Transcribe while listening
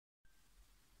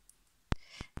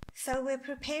So we're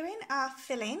preparing our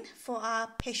filling for our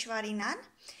Peshwari Naan.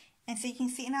 And so you can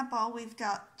see in our bowl we've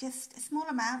got just a small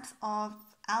amount of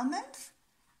almonds.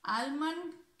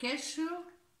 Almond, cashew,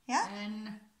 yeah, and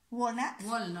walnuts.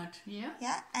 Walnut, yeah.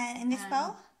 Yeah, and in this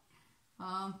bowl?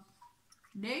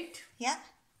 Date. Yeah.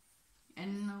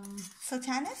 And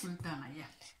sultanas? Sultana, yeah.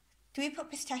 Do we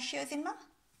put pistachios in, Mum?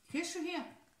 Cashew here.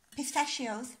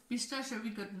 Pistachios? Pistachio we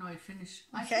got no finish.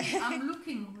 Okay. I'm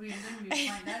looking, then we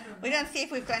find out. We don't see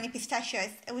if we've got any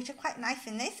pistachios, which are quite nice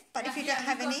in this, but if you don't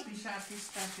have any...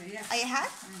 Pistachio, yeah. Oh, you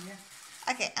have?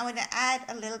 Yeah. Okay, I'm going to add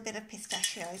a little bit of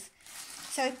pistachios.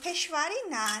 So Peshwari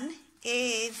Naan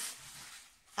is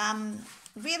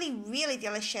really, really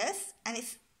delicious, and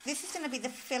this is going to be the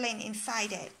filling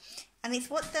inside it. And it's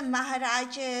what the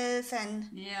Maharajas and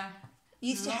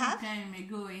used to have. Long time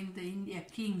ago in the India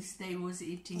kings, they was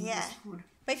eating this food.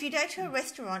 But if you go to a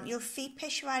restaurant, you'll see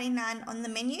Peshwari Naan on the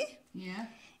menu. Yeah.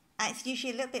 It's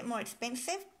usually a little bit more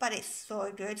expensive, but it's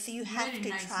so good. So you have to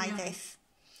try this.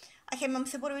 Okay, Mum,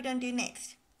 so what are we going to do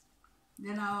next?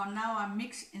 Then now I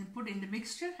mix and put in the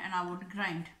mixture and I would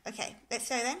grind. Okay, let's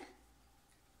go then.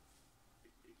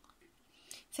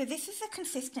 So this is the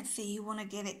consistency you want to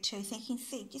get it to. So you can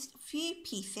see just a few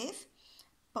pieces,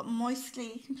 but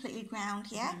mostly completely ground,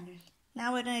 yeah?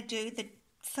 Now we're going to do the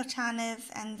sultanas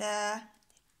and the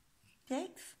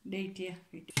dates. Date,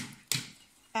 yeah.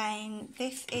 And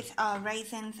this is our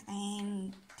raisins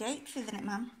and dates, isn't it,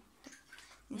 Mum?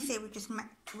 You see we just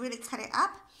really cut it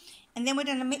up. And then we're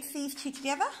going to mix these two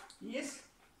together? Yes.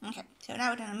 Okay, so now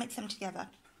we're going to mix them together.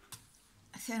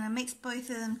 So I'm going to mix both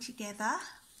of them together.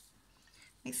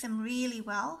 Mix them really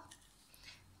well.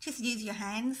 Just use your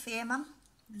hands, yeah, Mum?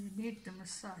 You need the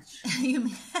massage. You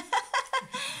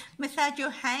massage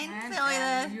your hands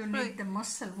and you need the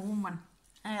muscle woman.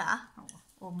 Yeah.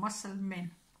 Or muscle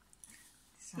man.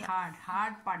 It's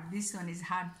hard part. This one is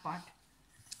hard part.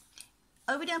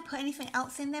 Are we going to put anything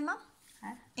else in there, Mum?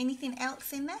 Huh? Anything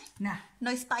else in there? Nah.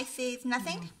 No spices,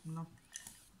 nothing? No.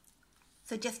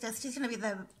 So it's just going to be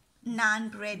the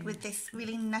naan bread with this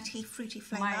really nutty, fruity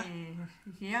flavour. My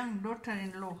young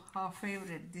daughter-in-law, her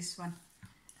favorite, this one.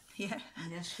 Yeah.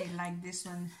 Yes, she like this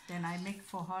one. Then I make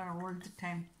for her all the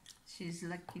time. She's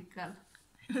lucky girl.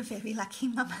 Very lucky,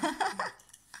 Mum.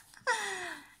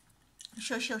 I'm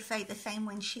sure she'll say the same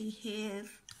when she hears.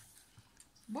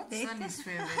 Both son is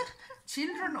favorite.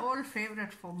 Children all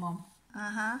favorite for Mom.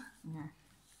 Uh-huh. Yeah.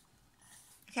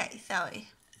 Okay, so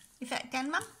is that done,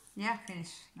 Mum? Yeah,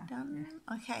 finished. Done.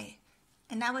 Yeah. Okay.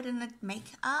 And now we're going to make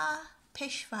our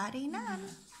Peshwari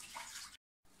Naan.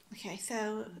 Okay,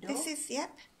 so this is,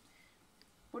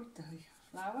 Put the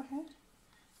flour here.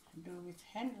 Do with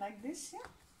hand like this, yeah?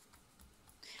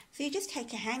 So you just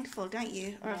take a handful, don't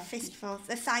you? Or a fistful,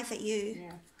 the size that you...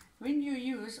 Yeah. When you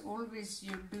use, always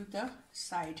you do the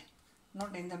side,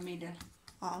 not in the middle.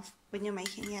 Of when you're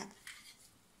making,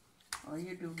 Or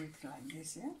you do it like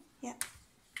this, yeah? Yeah.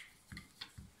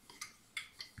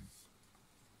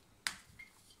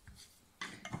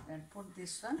 Then put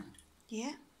this one.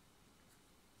 Yeah.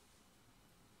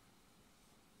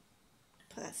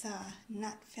 Put that's our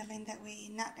nut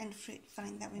and fruit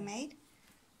filling that we made.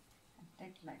 And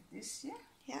take like this, yeah?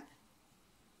 Yeah.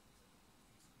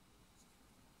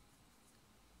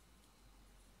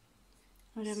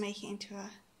 We're going to make it into a...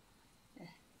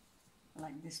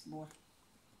 like this ball.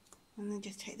 And then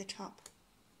just take the top.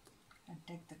 And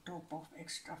take the top of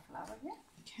extra flour, yeah?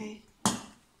 Okay.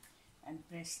 And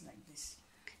press like this.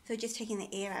 So just taking the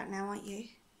air out now, aren't you?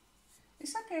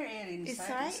 It's okay, air inside. It's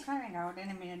right? It's coming out in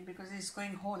a minute because it's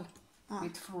going whole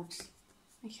with fruits.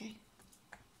 Okay.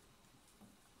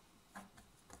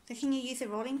 So can you use a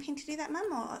rolling pin to do that,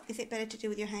 Mum, or is it better to do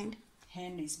with your hand?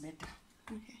 Hand is better.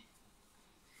 Okay.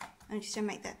 I'm just going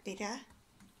to make that bigger.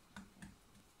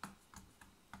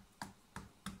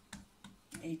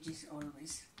 Edges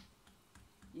always.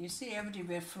 You see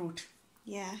everywhere fruit.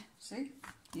 Yeah. See?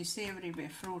 You see everywhere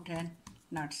fruit and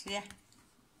nuts, yeah?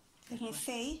 You can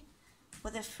see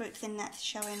all the fruits and nuts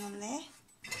showing on there.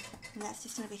 And that's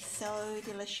just going to be so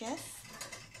delicious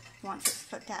once it's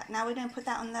cooked out. Now we're going to put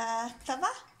that on the tawa?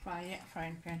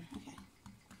 Frying pan. Okay.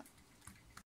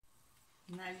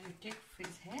 Now you take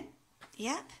his hand.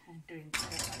 Yep. And do it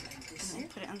like this. And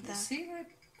put it on the... See the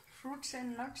fruits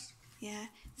and nuts? Yeah.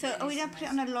 So are we going to put it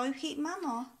on a low heat, Mum,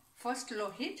 or? First low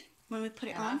heat. When we put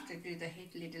it on? After do the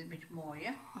heat a little bit more,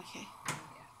 yeah? Okay. Yeah.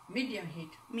 Medium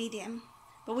heat. Medium.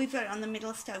 But we've got it on the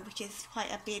middle stove, which is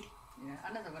quite a bit. Yeah,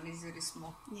 another one is very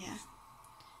small. Yeah.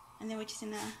 And then we're just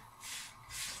going to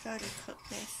slowly cook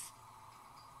this.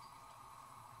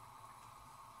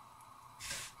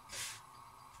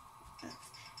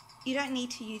 You don't need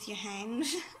to use your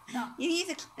hands. No. You use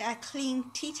a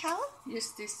clean tea towel.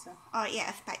 Use this. Oh yeah,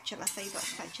 a spatula. So you've got a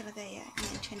spatula there, yeah, and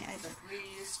then turn it over. We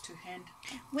used to hand.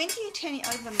 When do you turn it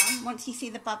over, Mum? Once you see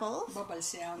the bubbles?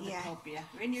 Bubbles, yeah, on the Yeah. top, yeah.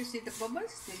 When you see the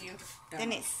bubbles, then you turn.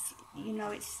 Then it's, you know,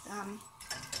 it's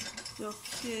your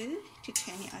cue to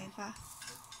turn it over.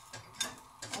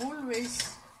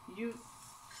 Always you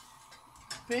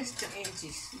press the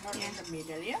edges, not in the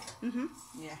middle, yeah? Mm-hmm.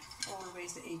 Yeah,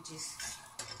 always the edges.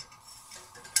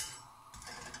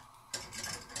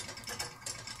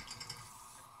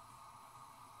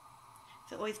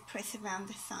 So always press around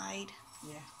the side.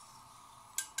 Yeah.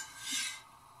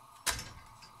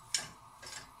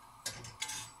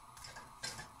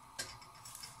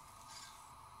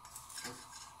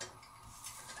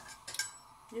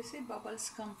 You see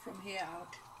bubbles come from here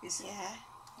out. Is Yeah.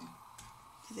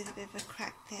 So there's a bit of a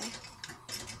crack there.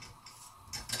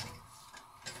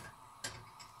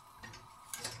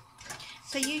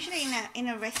 So usually in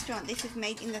a restaurant, this is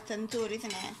made in the tandoor, isn't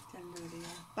it? tandoori, yeah.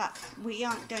 But we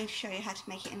aren't going to show you how to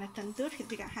make it in a tandoor because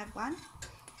we don't have one.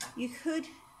 You could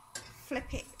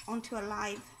flip it onto a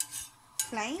live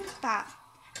flame, but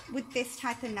with this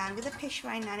type of naan, with a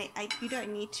Peshwari naan, you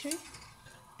don't need to.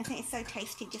 I think it's so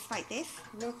tasty just like this.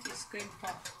 Look, it's going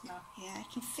pop now. Yeah, I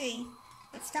can see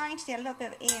it's starting to get a little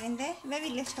bit of air in there. Very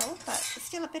little, but it's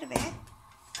still a bit of air.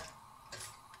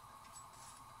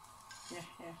 Yeah,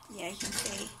 yeah. Yeah, you can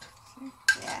see. See?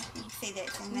 Yeah, you can see that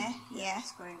it's in there. Yeah.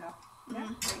 It's going up.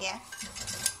 Yeah.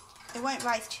 It won't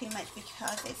rise too much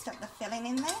because it's got the filling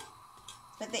in there.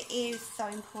 But the air is so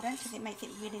important because it makes it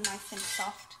really nice and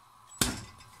soft.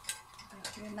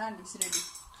 Okay, naan is ready.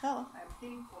 Cool. I'm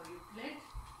waiting for your plate.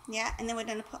 Yeah, and then we're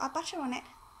going to put our butter on it.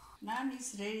 Naan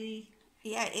is ready.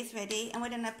 Yeah, it is ready. And we're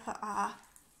going to put our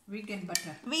Vegan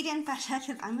butter. vegan butter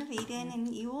because I'm a vegan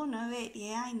and you all know it.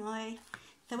 Yeah, I know.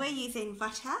 So we're using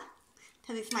butter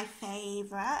because it's my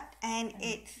favourite and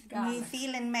it's garlic. New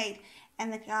Zealand made.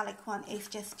 And the garlic one is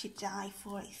just to die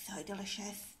for. It's so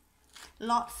delicious.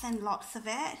 Lots and lots of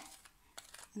it.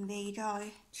 And there you go.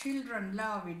 Children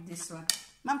love it, this one.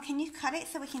 Mum, can you cut it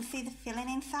so we can see the filling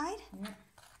inside? Yeah.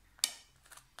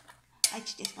 I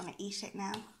just want to eat it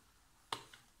now.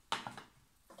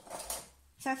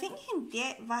 So I think you can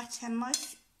get butter in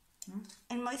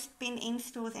most bin-in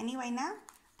stores anyway now.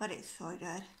 But it's so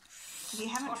good. If you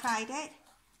haven't tried it,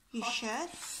 you should.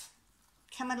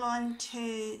 Come along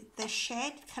to the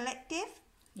Shed Collective.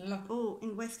 Look. Oh,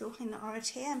 in West Auckland,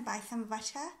 Oratia, and buy some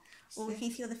butter. Or we can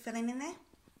feel the filling in there.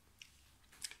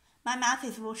 My mouth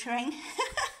is watering.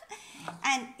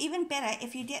 And even better,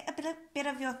 if you get a bit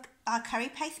of your curry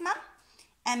paste, Mum,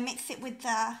 and mix it with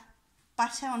the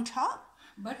butter on top.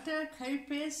 Butter, curry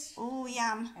paste. Oh,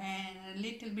 yum. And a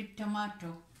little bit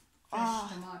tomato.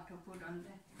 Fresh tomato put on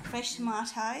there. Fresh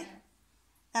tomato. Yeah.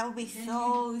 That would be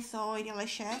so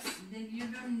delicious. Then you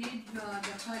don't need the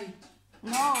curry.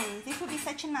 No, this would be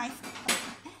such a nice...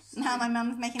 Now my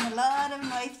mum's making a lot of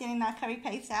noise getting our curry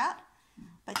paste out.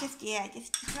 But just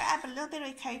grab a little bit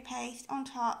of curry paste on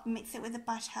top, mix it with the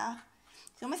butter.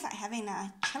 It's almost like having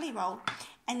a chili roll.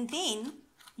 And then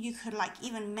you could like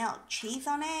even melt cheese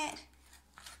on it.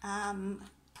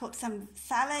 Put some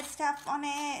salad stuff on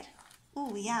it.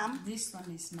 Ooh, yum. This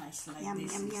one is nice like Yum,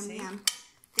 this. yum, yum, yum.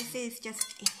 This is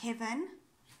just heaven.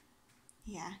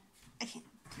 Yeah. Okay.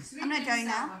 Sweet I'm not and doing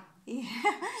now. sour. Yeah.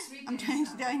 Sweet I'm and trying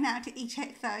to sour. go now to eat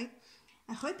it, so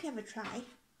I hope you have a try.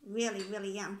 Really,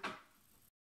 really yum.